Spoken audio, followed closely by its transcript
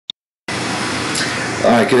All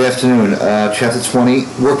right, good afternoon. Chapter 20,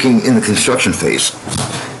 working in the construction phase.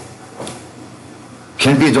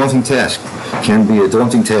 Can be a daunting task.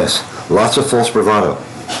 Lots of false bravado.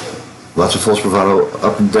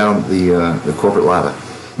 Up and down the corporate ladder.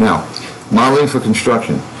 Now, modeling for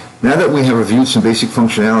construction. Now that we have reviewed some basic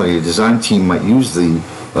functionality a design team might use during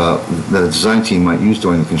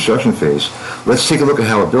the construction phase, let's take a look at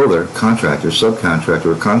how a builder, contractor, subcontractor,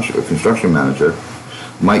 or construction manager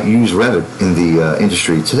might use Revit in the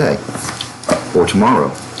industry today or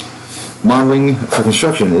tomorrow. Modeling for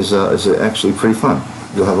construction is actually pretty fun.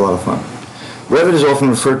 You'll have a lot of fun. Revit is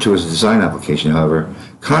often referred to as a design application. However,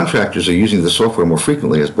 contractors are using the software more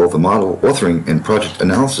frequently as both a model authoring and project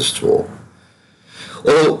analysis tool.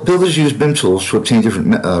 Although builders use BIM tools to obtain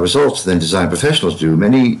different results than design professionals do,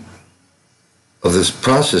 many of these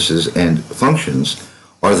processes and functions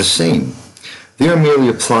are the same. They are merely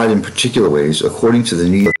applied in particular ways according to the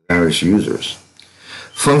needs of various users.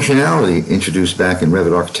 Functionality introduced back in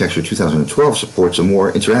Revit Architecture 2012 supports a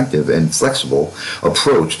more interactive and flexible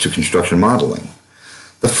approach to construction modeling.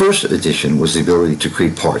 The first addition was the ability to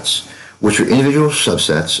create parts, which are individual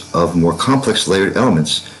subsets of more complex layered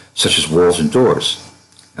elements such as walls and floors.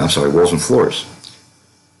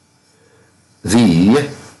 The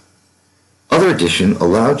other addition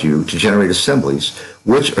allowed you to generate assemblies,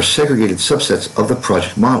 which are segregated subsets of the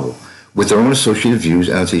project model, with their own associated views,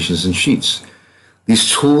 annotations, and sheets.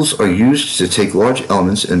 These tools are used to take large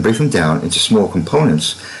elements and break them down into small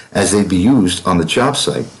components as they'd be used on the job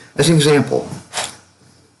site. As an example,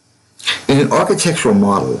 in an architectural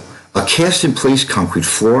model, a cast-in-place concrete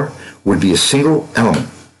floor would be a single element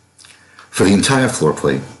for the entire floor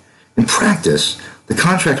plate. In practice, the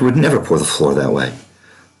contractor would never pour the floor that way.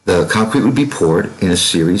 The concrete would be poured in a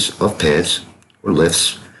series of pads or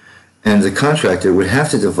lifts, and the contractor would have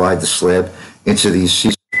to divide the slab into a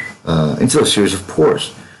series of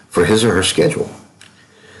pours for his or her schedule.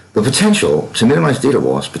 The potential to minimize data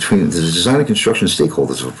loss between the design and construction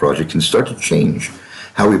stakeholders of a project can start to change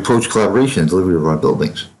how we approach collaboration and delivery of our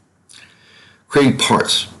buildings. Creating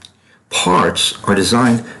parts. Parts are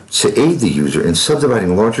designed to aid the user in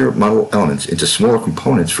subdividing larger model elements into smaller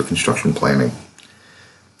components for construction planning.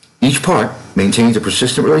 Each part maintains a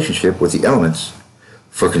persistent relationship with the elements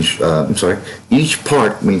each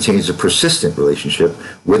part maintains a persistent relationship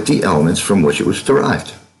with the elements from which it was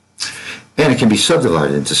derived. And it can be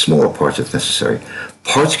subdivided into smaller parts if necessary.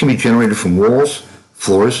 Parts can be generated from walls,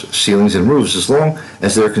 floors, ceilings, and roofs as long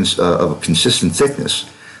as they're of a consistent thickness.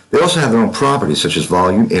 They also have their own properties such as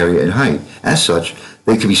volume, area, and height. As such,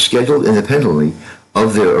 they can be scheduled independently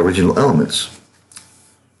of their original elements.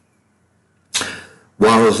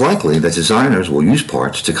 While it is likely that designers will use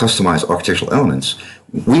parts to customize architectural elements,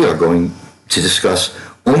 we are going to discuss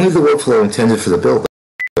only the workflow intended for the builder.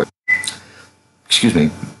 To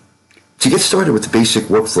get started with the basic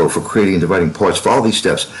workflow for creating and dividing parts, follow these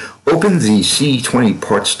steps. Open the C20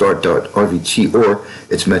 partstart.rvt or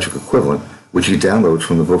its metric equivalent, which you download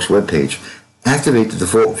from the book's webpage. Activate the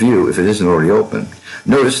default view if it isn't already open.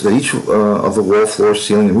 Notice that each of the wall, floor,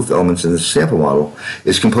 ceiling, and roof elements in the sample model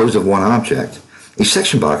is composed of one object. A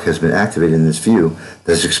section box has been activated in this view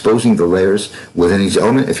that is exposing the layers within each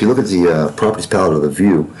element. If you look at the properties palette of the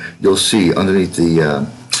view, you'll see underneath the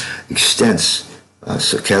extents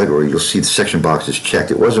category, you'll see the section box is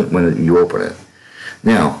checked. It wasn't when you open it.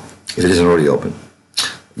 Now, if it isn't already open,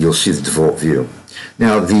 you'll see the default view.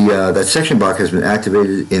 Now, that section box has been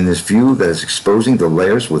activated in this view that is exposing the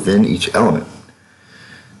layers within each element.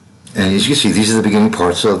 And as you can see, these are the beginning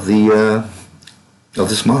parts of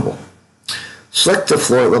this model. Select the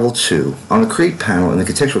floor at level 2. On the Create panel in the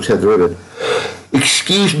Contextual tab derivative,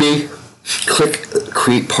 click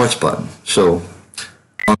Create Parts button. So,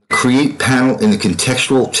 on the Create panel in the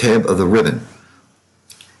Contextual tab of the ribbon,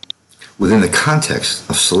 within the context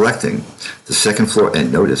of selecting the second floor,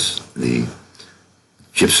 and notice the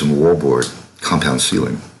gypsum wallboard compound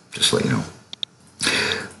ceiling, just to let you know.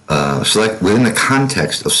 Select within the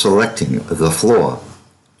context of selecting the floor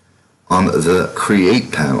on the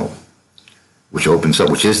Create panel, which opens up,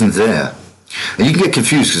 which isn't there. And you can get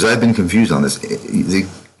confused, because I've been confused on this.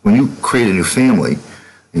 When you create a new family,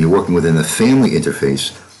 and you're working within the family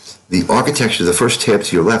interface, the architecture, the first tab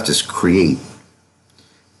to your left is Create.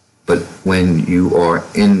 But when you are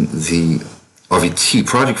in the RVT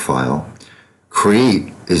project file,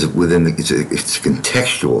 Create is within it's a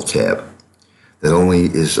contextual tab that only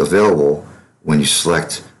is available when you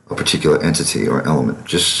select a particular entity or element,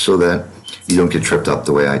 just so that you don't get tripped up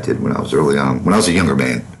the way I did when I was early on, when I was a younger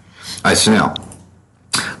man. All right, so now,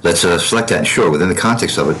 let's select that, and sure, within the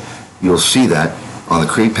context of it, you'll see that on the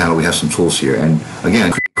Create panel we have some tools here. And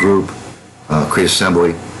again, Create Group, create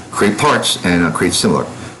assembly, create parts, and create similar.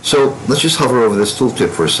 So let's just hover over this tooltip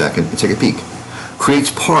for a second and take a peek.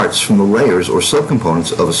 Creates parts from the layers or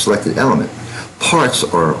subcomponents of a selected element. Parts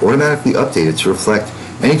are automatically updated to reflect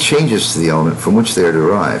any changes to the element from which they are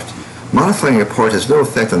derived. Modifying a part has no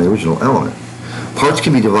effect on the original element. Parts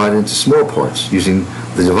can be divided into small parts using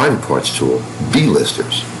the divided parts tool,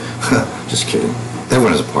 B-listers. Just kidding.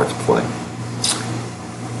 Everyone has a part to play.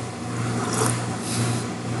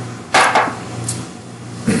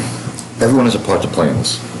 Everyone has a part to play in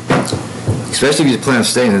this. Especially if you plan on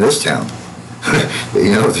staying in this town.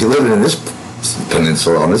 You know, if you're living in this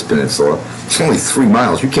peninsula, on this peninsula, it's only 3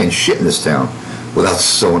 miles. You can't shit in this town without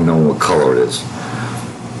someone knowing what color it is.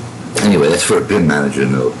 Anyway, that's for a BIM manager to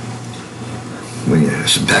know. When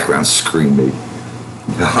there's some background screen, maybe.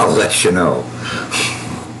 I'll let you know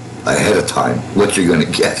ahead of time what you're going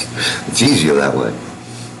to get. It's easier that way.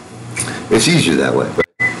 It's easier that way.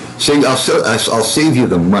 See, I'll save you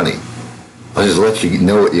the money. I'll just let you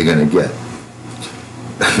know what you're going to get.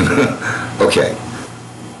 Okay.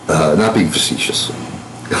 Not being facetious.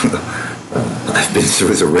 I've been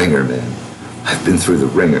through the ringer, man. I've been through the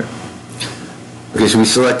ringer. Okay, so we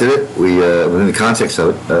selected it. We, within the context of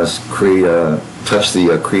it, touch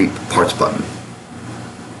the Create Parts button.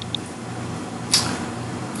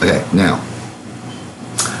 Okay, now,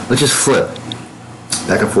 let's just flip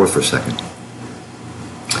back and forth for a second.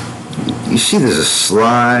 You see there's a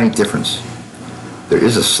slight difference. There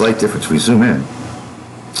is a slight difference. We zoom in.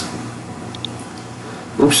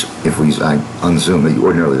 Oops, if I unzoom, that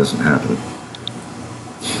ordinarily doesn't happen.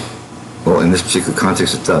 Well, in this particular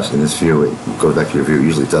context, it does. In this view, it goes back to your view.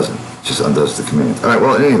 Usually it doesn't. It just undoes the command. All right,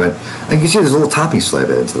 well, in any event, and you can see there's a little topping slab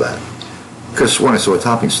added to that. I could have sworn I saw a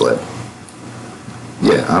topping slab.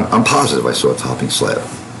 Yeah, I'm positive I saw a topping slab.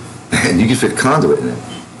 And you can fit conduit in it.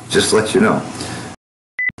 Just to let you know.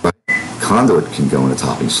 Conduit can go in a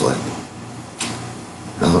topping slab.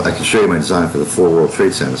 I can show you my design for the 4 World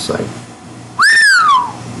Trade Center site.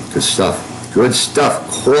 Good stuff. Good stuff.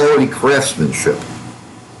 Quality craftsmanship.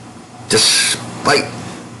 Despite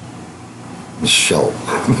Michelle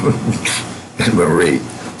and Marie,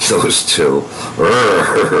 those two.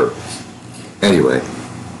 Anyway,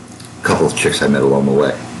 a couple of chicks I met along the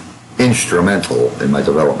way. Instrumental in my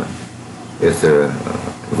development. If they're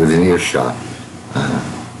within earshot,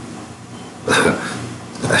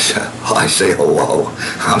 I say hello.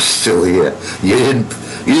 I'm still here. You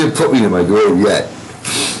didn't put me in my grave yet.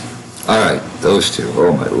 All right, those two.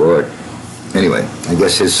 Oh my Lord. Anyway, I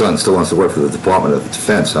guess his son still wants to work for the Department of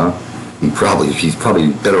Defense, huh? He's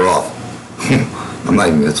probably better off. I'm not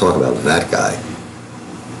even going to talk about that guy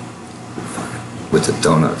with the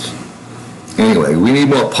donuts. Anyway, we need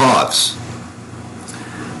more parts.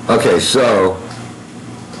 Okay, so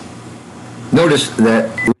notice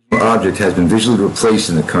that the object has been visually replaced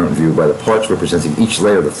in the current view by the parts representing each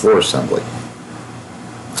layer of the floor assembly.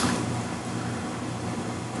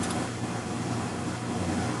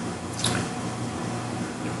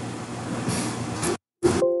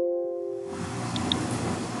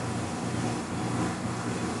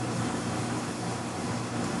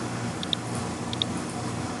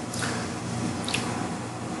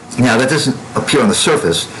 Now, that doesn't appear on the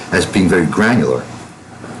surface as being very granular,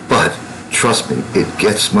 but trust me, it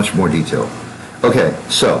gets much more detailed. Okay,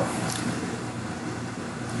 so,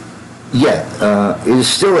 yeah, it is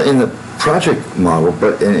still in the project model,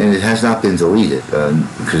 but and it has not been deleted,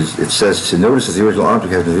 because it says to notice that the original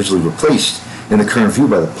object has been visually replaced in the current view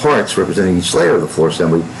by the parts representing each layer of the floor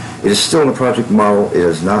assembly. It is still in the project model. It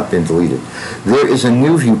has not been deleted. There is a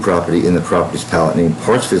new view property in the properties palette named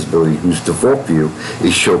Parts Visibility, whose default view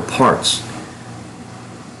is Show Parts.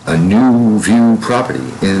 A new view property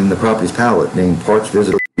in the properties palette named Parts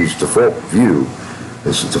Visibility, whose default view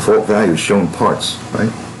is default value is Shown Parts.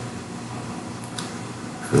 Right?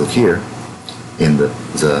 If you look here in the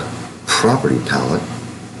property palette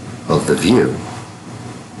of the view,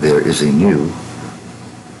 there is a new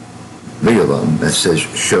video button that says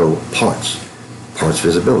Show Parts. Parts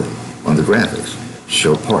Visibility. Under Graphics,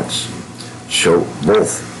 Show Parts. Show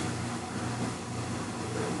Both.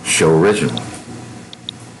 Show Original.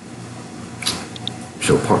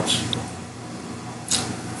 Show Parts.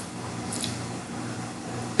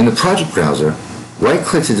 In the project browser,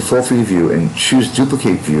 right-click the default 3D view and choose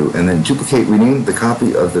Duplicate View, and then rename the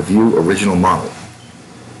copy of the view original model.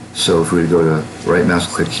 So if we were to go to right mouse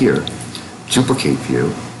click here, Duplicate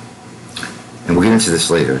View, and we'll get into this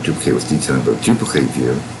later, duplicate with detailing, but Duplicate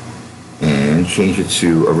View, and change it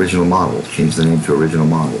to Original Model. Change the name to Original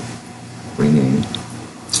Model. Rename.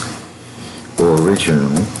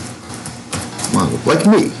 Original Model. Like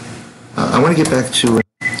me. I want to get back to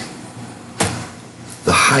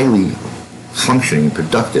highly functioning,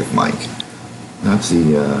 productive mic, not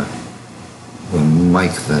the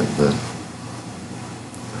mic that the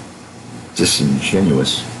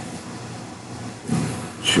disingenuous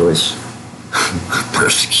choice.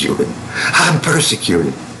 Persecuted. I'm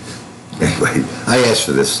persecuted. Anyway, I asked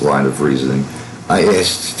for this line of reasoning. I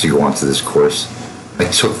asked to go on to this course. I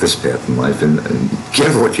took this path in life, and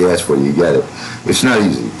careful what you ask for, you get it. It's not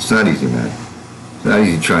easy. It's not easy, man. It's not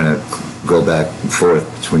easy trying to go back and forth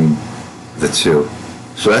between the two.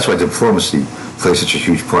 So that's why diplomacy plays such a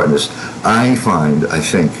huge part in this. I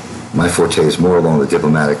think, my forte is more along the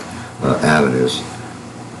diplomatic avenues,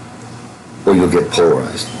 or you'll get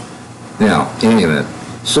polarized. Now, in any event,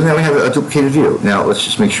 so now we have a duplicated view. Now, let's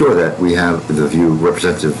just make sure that we have the view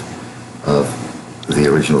representative of the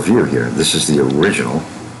original view here. This is the original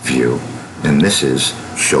view, and this is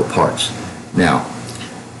show parts. Now,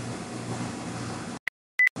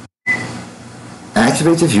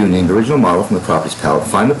 activate the view named original model from the properties palette,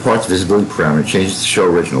 find the parts visibility parameter, change it to show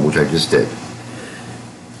original, which I just did.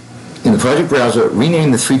 In the project browser,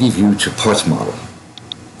 rename the 3D view to parts model.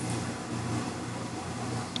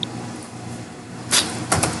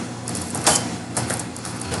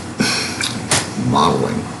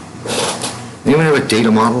 Modeling. Anyone have a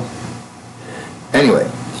data model? Anyway,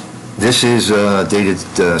 this is dated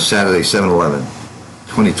Saturday,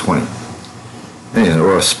 7/11/2020.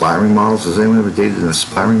 Or aspiring models. Has anyone ever dated an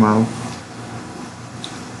aspiring model?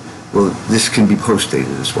 Well, this can be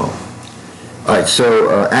post-dated as well. All right,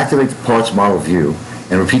 so activate the parts model view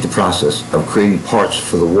and repeat the process of creating parts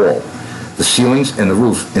for the wall, the ceilings, and the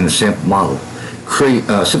roof in the sample model.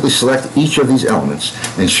 Simply select each of these elements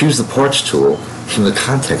and choose the parts tool from the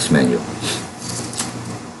context menu.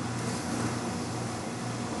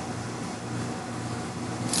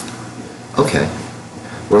 Okay,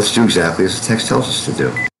 well, let's do exactly as the text tells us to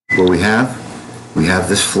do. Well, we have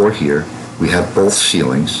this floor here. We have both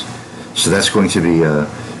ceilings, so that's going to be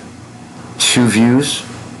 2 views,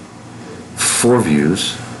 4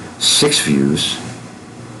 views, 6 views,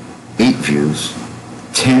 8 views,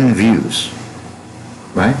 10 views.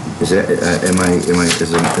 Right? Is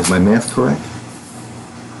my math correct?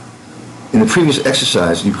 In the previous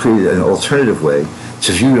exercise, you created an alternative way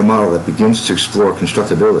to view your model that begins to explore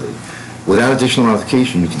constructability. Without additional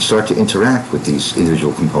modification, you can start to interact with these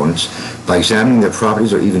individual components by examining their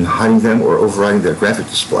properties or even hiding them or overriding their graphic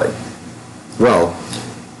display. Well,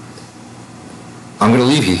 I'm going to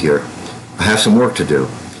leave you here. I have some work to do.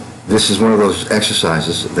 This is one of those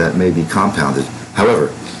exercises that may be compounded.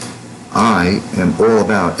 However, I am all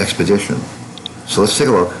about expedition. So let's take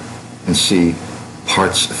a look and see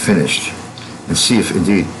parts finished and see if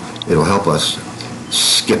indeed it'll help us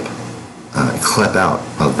skip, clip out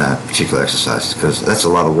of that particular exercise, because that's a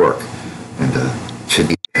lot of work, and should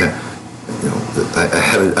be,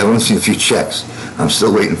 I've only seen a few checks. I'm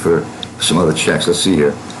still waiting for some other checks. Let's see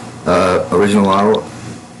here. Original model,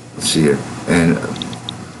 let's see here, and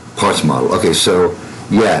parts model. Okay, so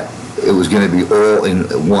yeah, it was going to be all in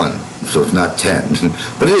one, so it's not 10,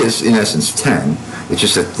 but it is in essence 10. It's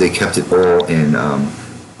just that they kept it all in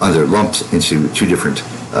lumped into 2 different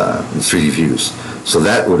 3D views. So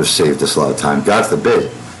that would have saved us a lot of time. God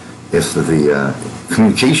forbid if the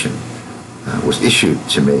communication was issued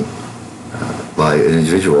to me by an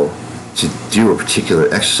individual to do a particular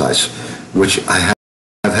exercise, which I have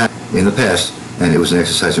had in the past, and it was an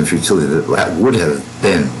exercise in futility that would have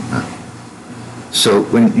been. So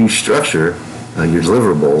when you structure your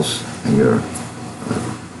deliverables and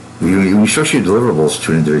when you structure your deliverables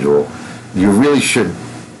to an individual, you really should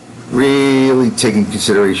take in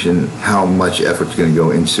consideration how much effort is going to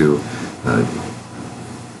go into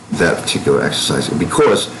that particular exercise.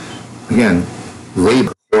 Because, again,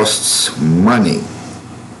 labor costs money.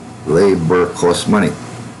 Labor costs money,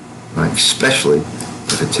 right? Especially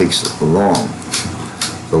if it takes long.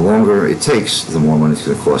 The longer it takes, the more money it's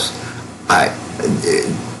going to cost. I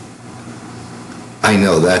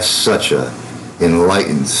know that's such a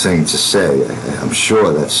enlightened thing to say. I'm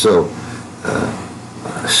sure that's so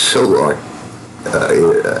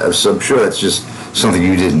I'm sure that's just something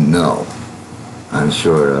you didn't know. I'm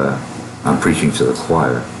sure I'm preaching to the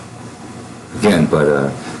choir again, but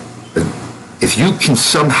if you can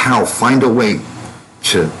somehow find a way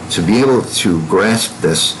to be able to grasp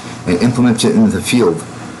this and implement it in the field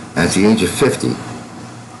at the age of 50,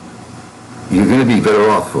 you're going to be better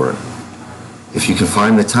off for it. If you can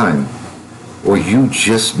find the time, or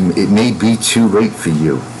it may be too late for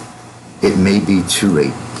you. It may be too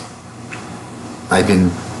late. I've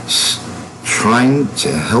been trying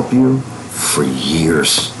to help you for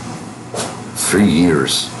years. 3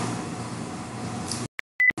 years.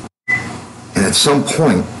 And at some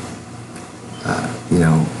point, you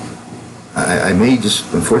know, I may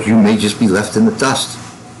just, unfortunately, you may just be left in the dust,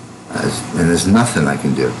 and there's nothing I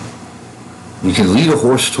can do. You can lead a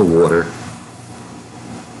horse to water,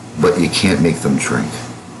 but you can't make them drink.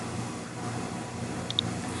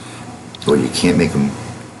 Or you can't make them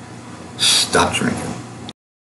stop drinking.